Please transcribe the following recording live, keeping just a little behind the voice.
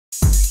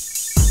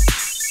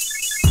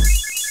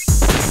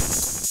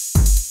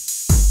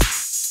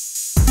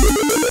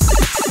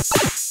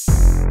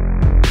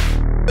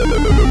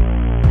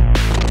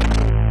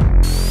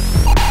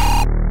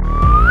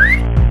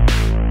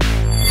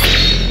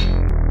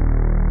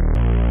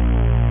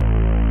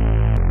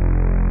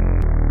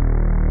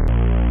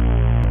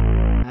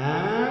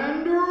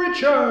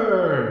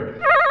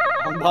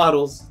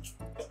bottles.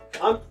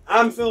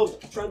 I'm Phil,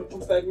 trying to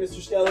put back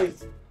Mr. Skelly.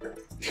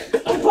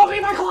 I'm putting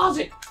in my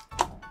closet.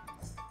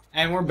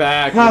 And we're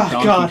back with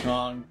Donkey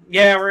Kong.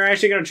 Yeah, we're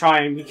actually gonna try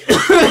and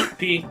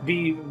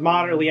be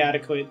moderately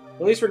adequate.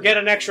 At least we're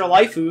getting extra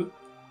life-oo.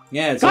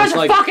 Yeah, it's Guys are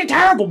like fucking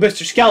terrible,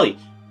 Mr. Skelly.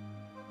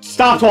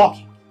 Stop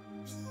talking.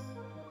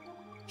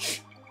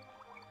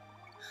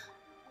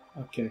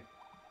 okay.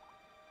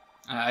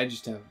 I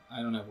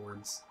don't have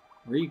words.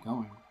 Where are you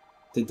going?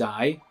 To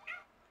die?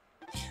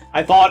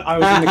 I thought I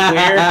was in the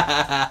clear.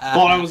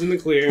 Thought I was in the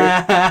clear.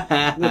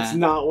 That's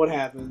not what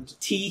happened.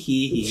 Tee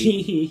hee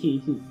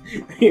hee.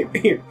 Here,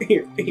 here,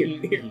 here, here,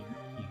 here.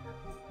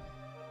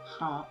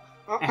 Oh,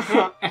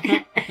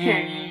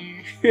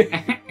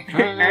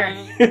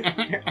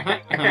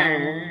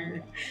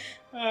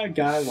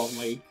 God, I love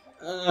Mike.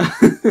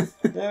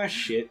 Ah,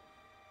 shit.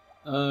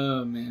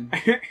 Oh, man.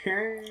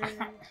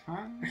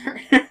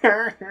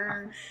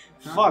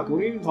 Fuck, what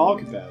are you even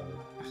talking about?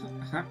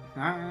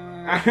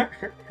 I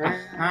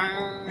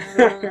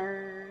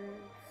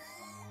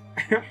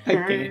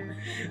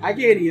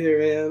can't either,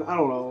 man. I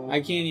don't know. I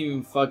can't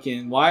even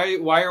fucking. Why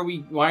are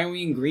we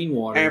in green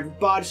water?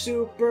 Everybody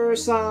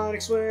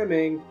supersonic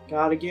swimming.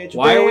 Gotta get your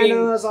Why are we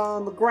bananas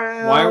on the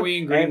ground. Why are we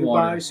in green Everybody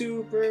water?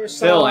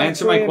 supersonic Phil,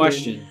 answer my swimming.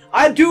 question.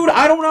 Dude,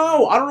 I don't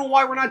know. I don't know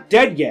why we're not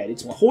dead yet.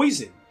 It's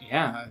poison.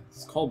 Yeah,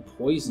 it's called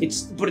poison.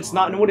 But it's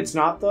not. Know what it's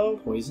not though?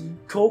 Poison?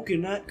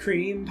 Coconut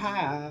cream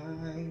pie.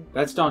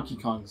 That's Donkey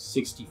Kong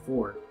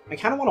 64. I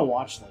kind of want to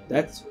watch that.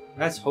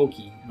 That's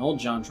hokey. An old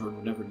John Jordan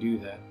would never do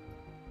that.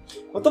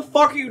 What the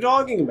fuck are you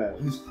talking about?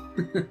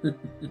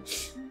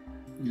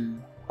 Mm.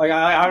 Like,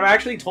 I'm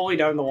actually totally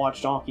down to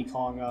watch Donkey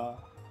Kong,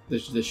 The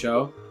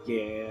show?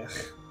 Yeah.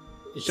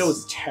 The show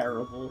is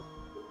terrible.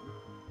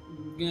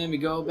 Let me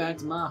go back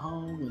to my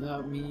home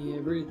without me,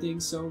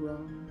 everything's so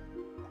wrong.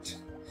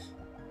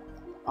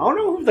 I don't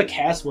know who the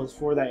cast was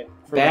for that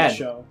Bad.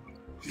 show.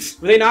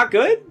 Were they not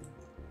good?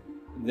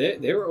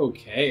 They were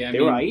okay. I They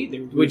mean, were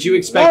right. would you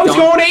expect? Oh, it's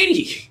going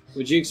 80.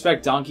 Would you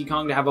expect Donkey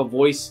Kong to have a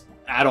voice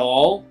at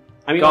all?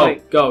 I mean,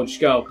 just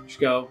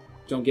go.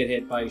 Don't get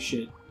hit by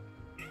shit.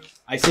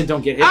 I said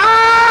don't get hit.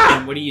 Ah!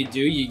 And what do?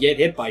 You get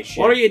hit by shit.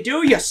 What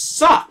do? You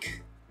suck.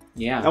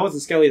 Yeah. That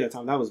wasn't Skelly that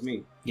time. That was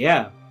me.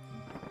 Yeah.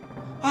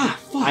 Ah,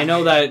 fuck. I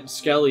know that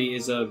Skelly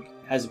has a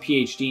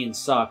PhD in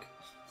suck.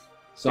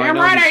 So Damn I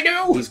know right I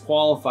do. He's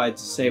qualified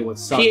to say what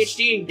sucks.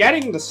 PhD in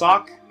getting the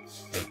suck.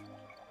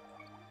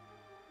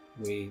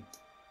 Wait.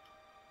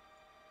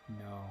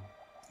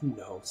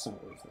 No, it's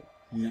not worth it.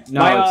 No, it's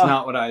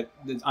not what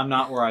I'm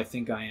not where I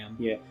think I am.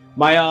 Yeah.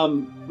 My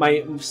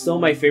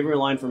favorite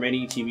line from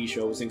any TV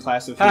show was in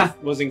Class of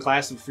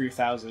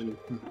 3000,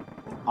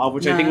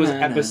 which I think was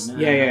episode.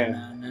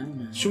 Yeah.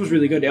 She was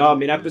really good.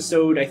 In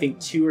episode I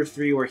think 2 or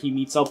 3 where he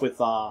meets up with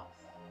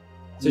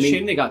It's a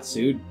shame they got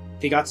sued.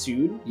 They got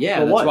sued. Yeah,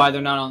 for that's what? why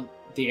they're not on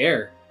the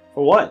air.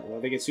 For what? What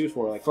did they get sued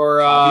for? Like For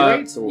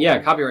copyrights? Or... Yeah,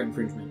 copyright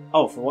infringement.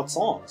 Oh, for what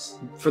songs?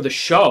 For the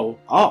show.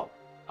 Oh.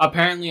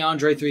 Apparently,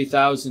 Andre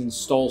 3000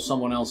 stole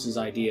someone else's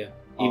idea,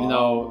 even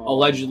though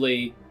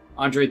allegedly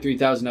Andre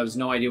 3000 has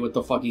no idea what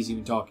the fuck he's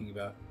even talking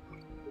about.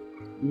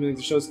 I mean,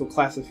 the show's called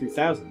Class of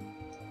 3000.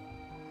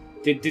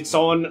 Did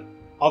someone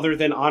other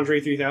than Andre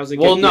 3000?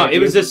 Well, no, it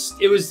was a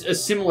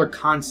similar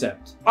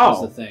concept. Oh,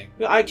 was the thing.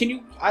 I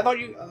thought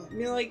you.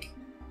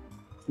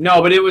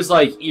 No, but it was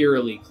like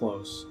eerily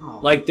close.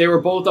 Oh. Like they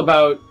were both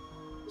about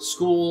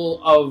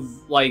school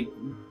of like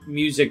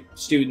music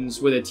students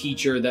with a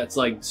teacher that's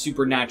like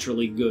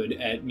supernaturally good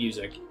at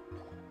music.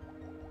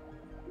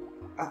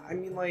 I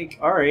mean, like,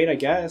 all right, I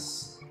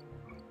guess.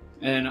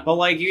 And but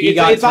like, he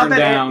got turned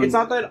down. It's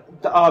not that.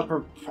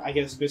 I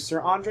guess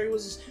Mr. Andre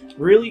was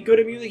really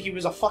good at music. He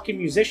was a fucking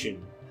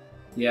musician.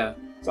 Yeah,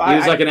 so he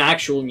was like an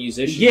actual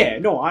musician. Yeah,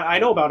 no, I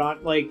know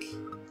about like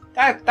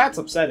that. That's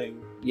upsetting.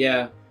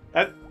 Yeah,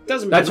 that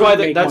doesn't. That's really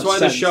why make much the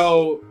sense.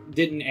 show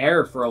didn't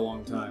air for a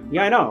long time.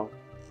 Yeah, I know.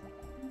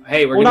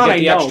 Hey, we're gonna get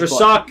the extra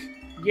suck.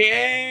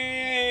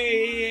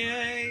 Yay!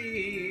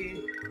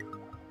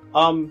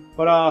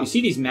 But you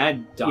see these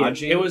mad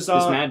dodging? Yeah, it was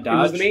this mad dodge.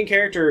 It was the main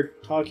character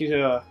talking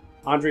to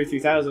Andre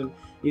 3000.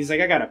 He's like,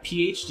 I got a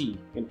PhD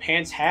in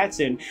pants, hats,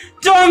 and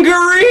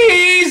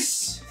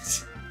dungarees.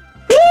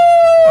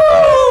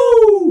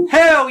 Woo!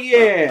 Hell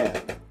yeah!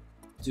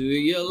 Do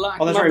you like?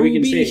 Oh, that's my right. We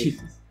can boobies?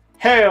 sing.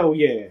 Hell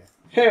yeah!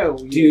 Hell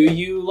yeah! Do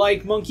you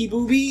like monkey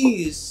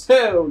boobies?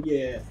 Hell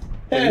yeah!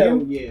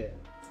 Hell yeah!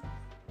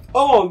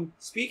 Oh,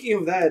 speaking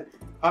of that,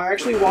 I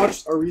actually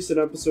watched a recent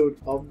episode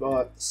of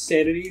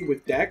Sanity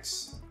with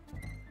Dex.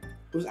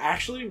 It was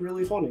actually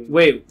really funny.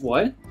 Wait,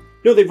 what?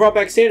 No, they brought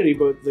back Sanity,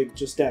 but like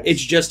just Dex.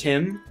 It's just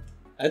him?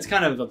 That's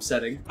kind of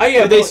upsetting. Oh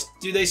yeah,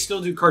 do they still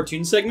do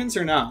cartoon segments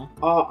or no?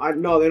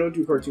 No, they don't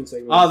do cartoon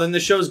segments. Oh, then the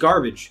show's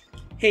garbage.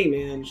 Hey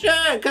man.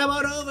 Sure, come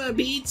on over,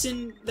 Beats,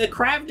 and the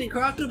crafty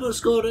croctable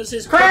scooters,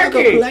 his Cranky!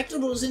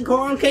 collectibles and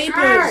coral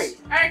capers.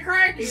 Hey,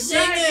 Cranky!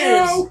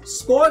 Singers!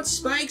 Sports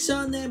spikes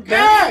on their Hey!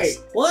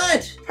 backs.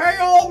 What? Hey,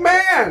 old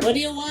man! What do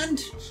you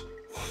want?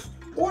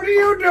 What are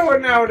you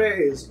doing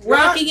nowadays?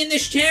 Rocking in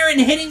this chair and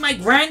hitting my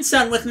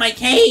grandson with my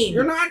cane.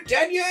 You're not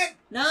dead yet?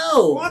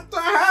 No. What the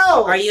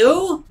hell? Are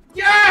you?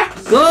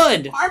 Yes!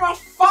 Good. I'm a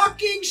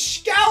fucking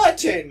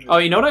skeleton! Oh,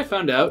 you know what I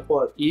found out?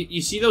 What?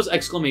 You see those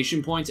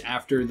exclamation points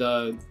after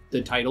the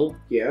title?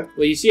 Yeah.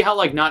 Well, you see how,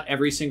 like, not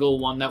every single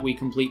one that we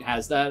complete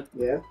has that?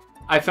 Yeah.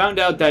 I found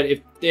out that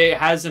if it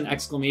has an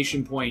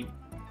exclamation point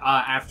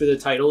after the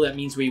title, that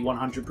means we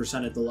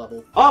 100% at the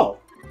level. Oh,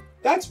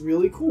 that's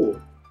really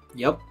cool.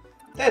 Yep.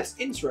 That's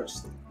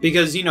interesting.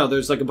 Because, you know,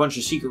 there's, like, a bunch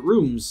of secret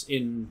rooms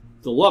in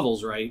the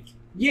levels, right?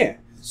 Yeah.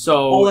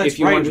 So, that's if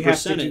you right. 100% We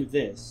have to do it...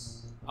 this.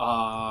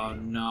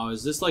 No.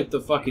 Is this, like,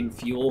 the fucking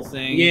fuel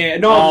thing? Yeah,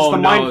 no, it's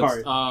the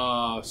minecart.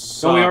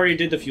 No, we already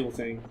did the fuel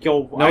thing.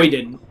 Yo, No, we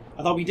didn't.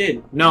 I thought we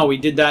did. No, we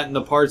did that in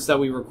the parts that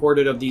we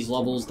recorded of these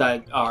levels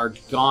that are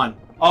gone.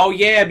 Oh,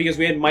 yeah, because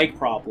we had mic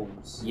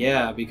problems.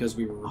 Yeah, because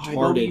we were retarded. I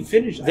thought we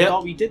finished. I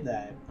thought we did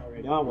that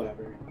already. Oh,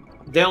 whatever.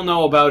 They'll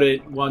know about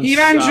it once...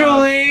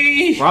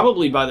 Eventually!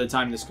 probably by the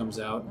time this comes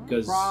out,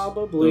 because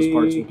those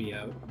parts will be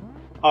out.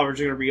 Oh, we're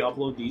just gonna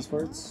re-upload these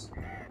parts?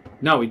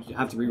 No, we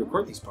have to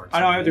re-record these parts. I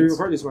know I have to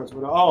re-record these parts,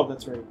 but oh,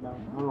 that's right. No, I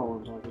don't know what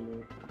I'm talking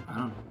about. I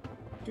don't know.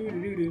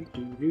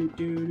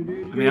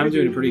 I mean, I'm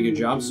doing a pretty good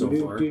job so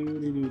far. Hey,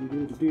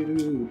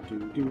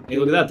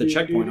 look at that, the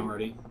checkpoint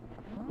already.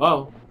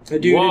 Whoa.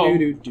 Whoa.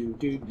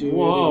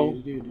 Whoa.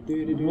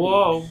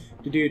 Whoa.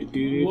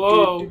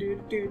 Whoa.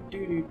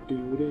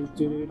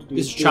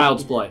 This is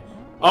child's play.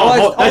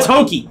 Oh, that's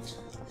hokey.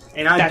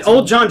 And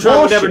old John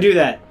Trump would never do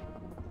that.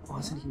 Oh,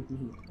 I said he would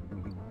need.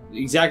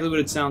 Exactly what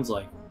it sounds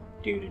like.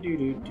 Oh, did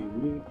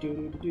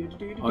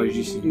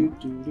you see that?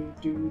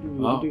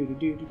 Oh.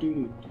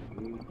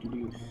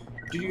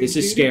 This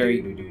is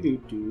scary.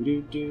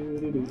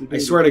 I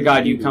swear to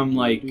God, you come,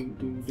 like,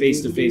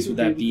 face to face with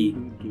that beat.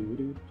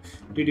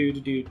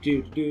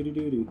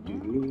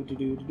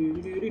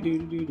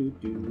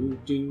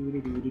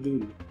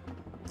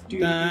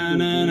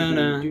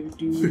 Da-na-na-na.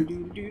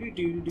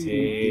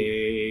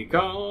 Take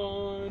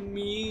on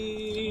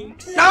me.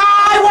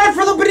 I went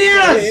for the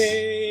bananas!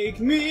 Take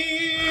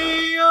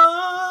me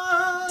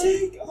on.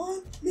 Take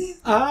on me.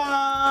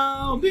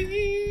 I'll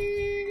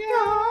be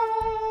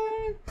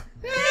gone.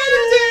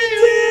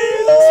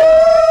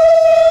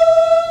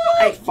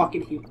 I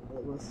fucking hate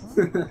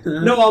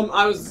No,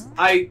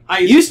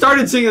 You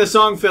started singing the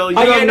song, Phil. You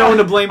have no one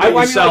to blame but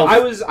yourself.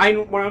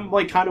 When I'm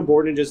like kind of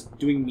bored and just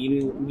doing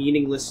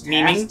meaningless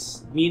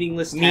tasks.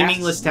 Meaningless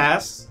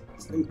tasks.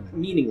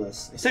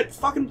 Meaningless. I said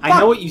fucking fuck. I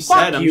know what you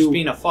said. I'm you. just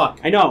being a fuck.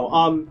 I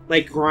know.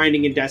 Like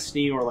grinding in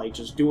Destiny or like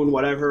just doing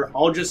whatever.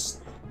 I'll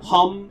just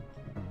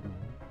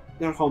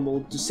not humble,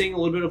 just sing a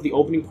little bit of the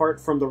opening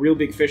part from the Real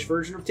Big Fish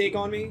version of Take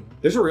On Me.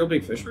 There's a Real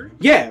Big Fish version?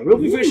 Yeah, Real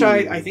Big Fish,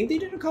 I think they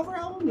did a cover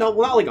album. No,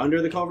 well, not like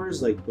under the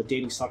covers, like what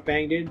Dating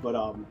Suckbang did,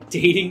 but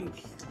Dating?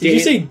 Did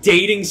you say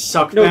Dating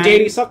Suckbang? No,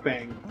 Dating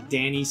Suckbang.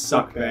 Danny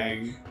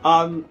Suckbang.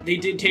 They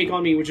did Take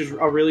On Me, which is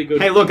a really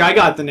good... Hey, look, I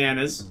got the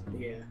nanas.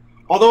 Yeah.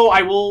 Although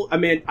I will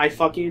admit,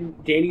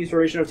 Danny's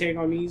version of Take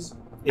On Me's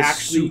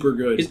super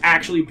good. Is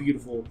actually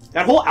beautiful.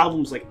 That whole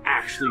album's like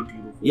actually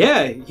beautiful.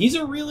 Yeah, he's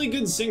a really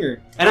good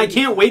singer, and I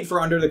can't wait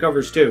for Under the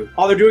Covers too.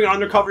 Oh, they're doing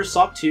Undercover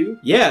Suck too.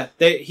 Yeah,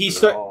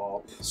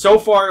 so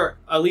far,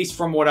 at least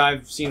from what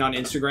I've seen on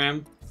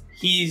Instagram,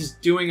 he's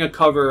doing a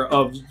cover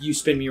of "You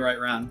Spin Me Right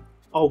Round."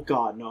 Oh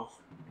God, no!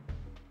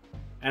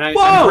 And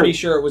I'm pretty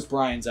sure it was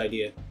Brian's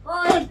idea.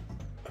 Brian.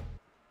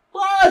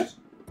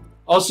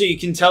 Also, you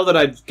can tell that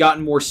I've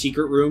gotten more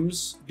secret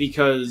rooms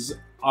because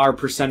our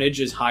percentage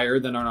is higher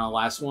than on our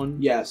last one.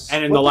 Yes.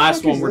 And in the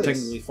last one, we're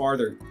technically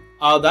farther.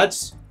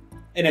 That's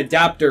an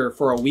adapter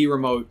for a Wii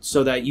remote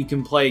so that you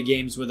can play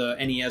games with a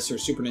NES or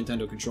Super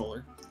Nintendo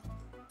controller.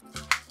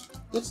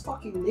 That's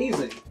fucking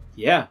amazing.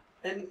 Yeah.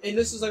 And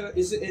this is like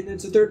it's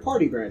a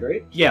third-party brand,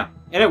 right? Yeah,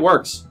 and it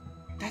works.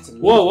 That's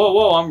amazing.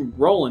 Whoa, I'm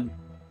rolling.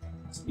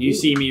 You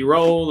see me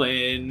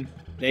rolling.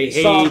 They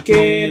hate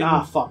me.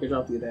 Ah, fuck, I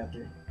dropped the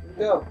adapter. Where'd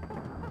it go?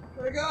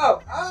 Where'd it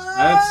go?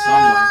 That's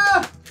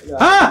somewhere.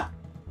 Ah!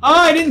 Oh,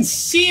 I didn't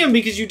see him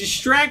because you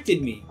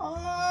distracted me.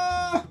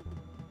 Oh,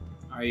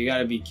 you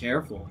gotta be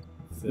careful,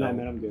 Phil. Nah,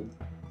 man, I'm good.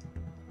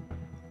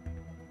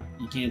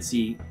 You can't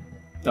see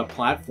the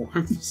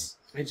platforms.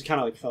 I just kind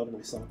of like fell to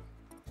myself.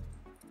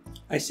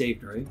 I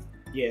saved, right?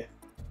 Yeah.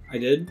 I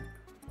did?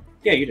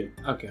 Yeah, you did.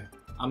 Okay.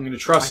 I'm gonna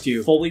trust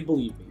you. Fully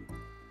believe me.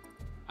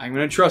 I'm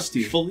gonna trust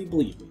you. Fully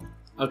believe me.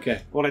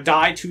 Okay. Want to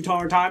die 2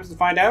 times to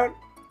find out?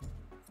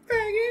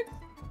 Dang it.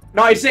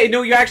 No, I say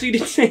no. You actually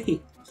did say.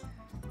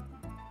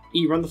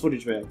 E, run the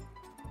footage back.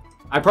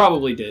 I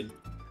probably did.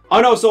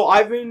 Oh no, so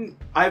I've been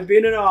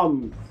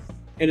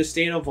in a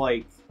state of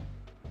like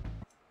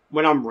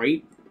when I'm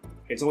right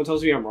and someone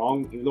tells me I'm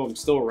wrong, even though I'm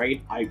still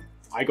right, I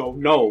go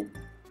no,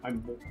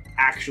 I'm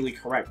actually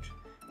correct.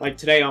 Like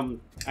today,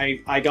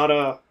 I got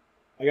a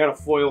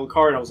foil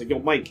card. I was like, yo,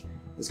 Mike,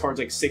 this card's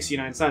like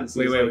 69 cents.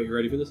 Wait, you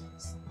ready for this?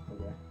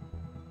 Okay.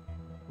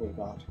 Oh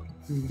god.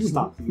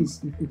 Stop,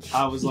 please.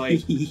 I was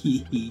like,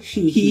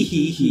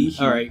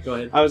 All right, go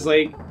ahead. I was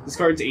like, this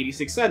card's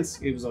 86 cents.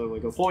 It was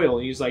like a foil,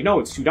 and he's like, no,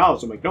 it's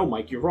 $2. I'm like, no,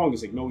 Mike, you're wrong.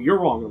 He's like, no, you're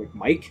wrong. I'm like,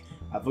 Mike,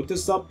 I've looked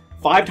this up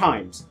 5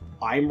 times.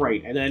 I'm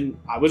right, and then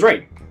I was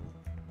right.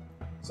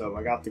 So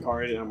I got the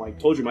card, and I'm like,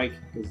 told you, Mike,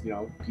 because you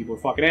know people are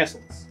fucking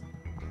assholes.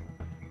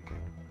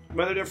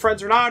 Whether they're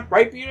friends or not,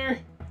 right, Peter?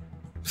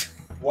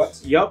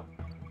 What? Yup.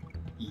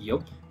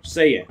 Yup.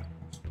 Say it.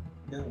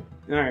 No.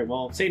 All right.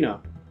 Well, say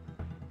no.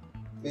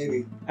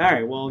 Maybe. All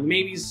right. Well,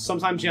 maybe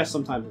sometimes yes,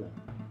 sometimes no.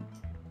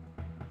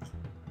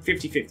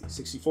 50-50,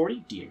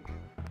 60-40. Deal.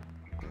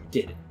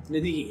 Did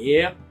it.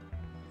 Yeah.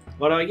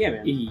 But yeah,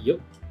 man.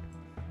 Yup.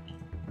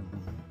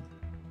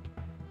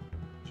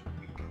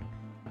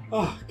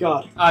 Oh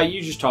God.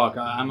 You just talk.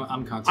 I'm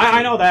concentrating.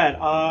 I know that.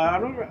 I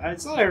don't.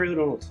 It's not. I really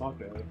don't know what to talk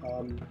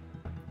about.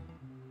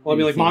 Well, I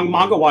mean, like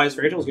manga-wise,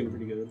 Fairy Tail's getting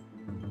pretty good.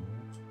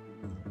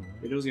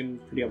 Fairy Tail's getting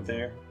pretty up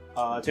there.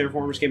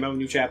 Terraformers came out with a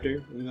new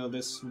chapter. You know,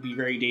 this will be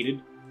very dated.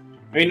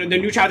 I mean, the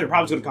new chapter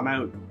probably going to come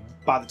out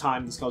by the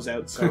time this goes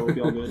out, so it'll be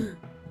all good.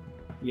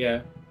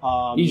 Yeah.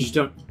 You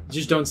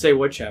just don't say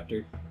what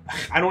chapter.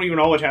 I don't even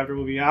know what chapter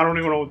will be. I don't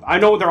even know. I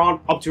know what they're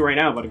up to right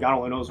now, but God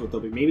only knows what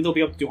they'll be. Maybe they'll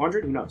be up to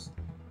 200. Who knows?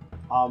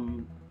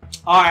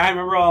 I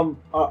remember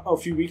a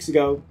few weeks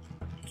ago,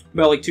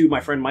 about like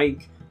my friend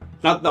Mike.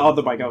 Not the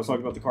other Mike I was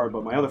talking about the card,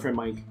 but my other friend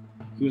Mike.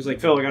 He was like,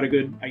 Phil, I got a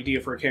good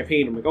idea for a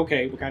campaign. I'm like,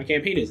 okay, what kind of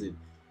campaign is it?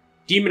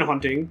 Demon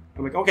hunting.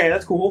 I'm like, okay,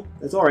 that's cool.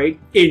 That's alright.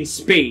 In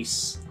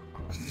space.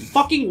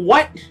 Fucking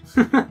what?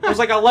 It was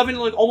like 11,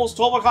 like almost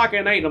 12 o'clock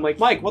at night. And I'm like,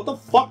 Mike, what the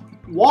fuck?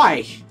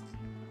 Why?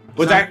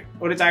 But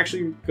it's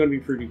actually going to be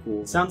pretty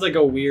cool. Sounds like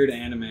a weird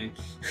anime.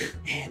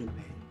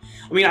 Anime.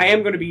 I mean, I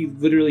am going to be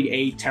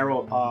literally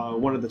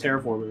one of the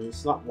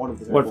terraformers. Not one of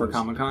the terraformers. What, for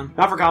Comic-Con?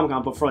 Not for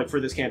Comic-Con, but for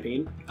this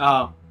campaign.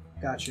 Oh.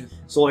 Gotcha.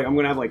 So, like, I'm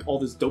gonna have, like, all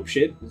this dope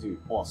shit. It's gonna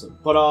be awesome.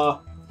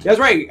 But, that's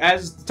right.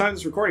 As the time of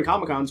this recording,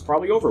 Comic-Con's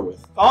probably over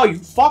with. Oh, you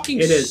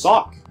fucking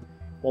suck!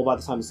 Well, by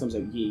the time this comes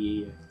out,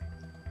 yeah.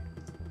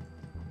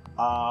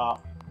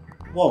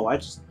 Whoa, I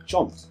just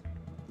jumped.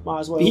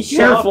 Might as well. Be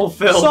careful,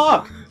 Phil.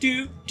 Suck!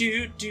 Do.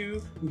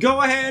 Go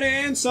ahead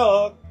and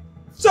suck!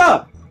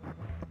 Suck!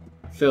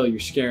 Phil, you're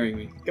scaring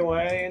me. Go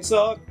ahead and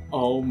suck!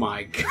 Oh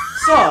my god.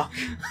 Suck!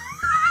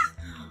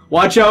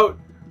 Watch out!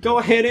 Go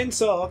ahead and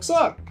suck!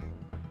 Suck!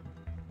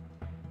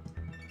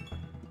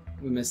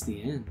 We missed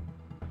the end.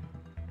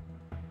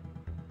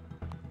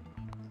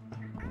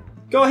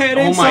 Go ahead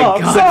and suck! Oh my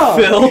god, suck.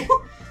 Phil!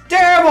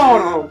 Damn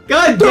on him!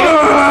 God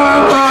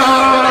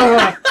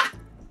damn!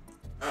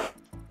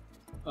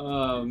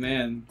 Oh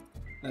man,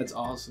 that's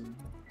awesome.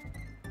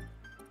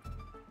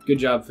 Good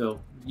job, Phil.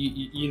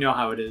 You know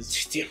how it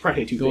is. Damn right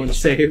I do. Go and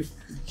save.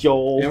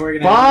 Yo, And we're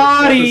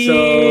gonna end this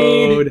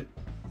episode.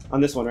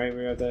 On this one, right?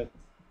 We're at that.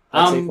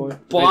 Bottles.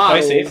 Did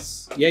I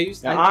save? Yeah, you.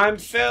 I'm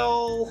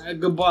Phil.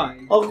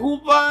 Goodbye. Oh,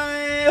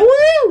 goodbye.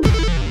 Woo!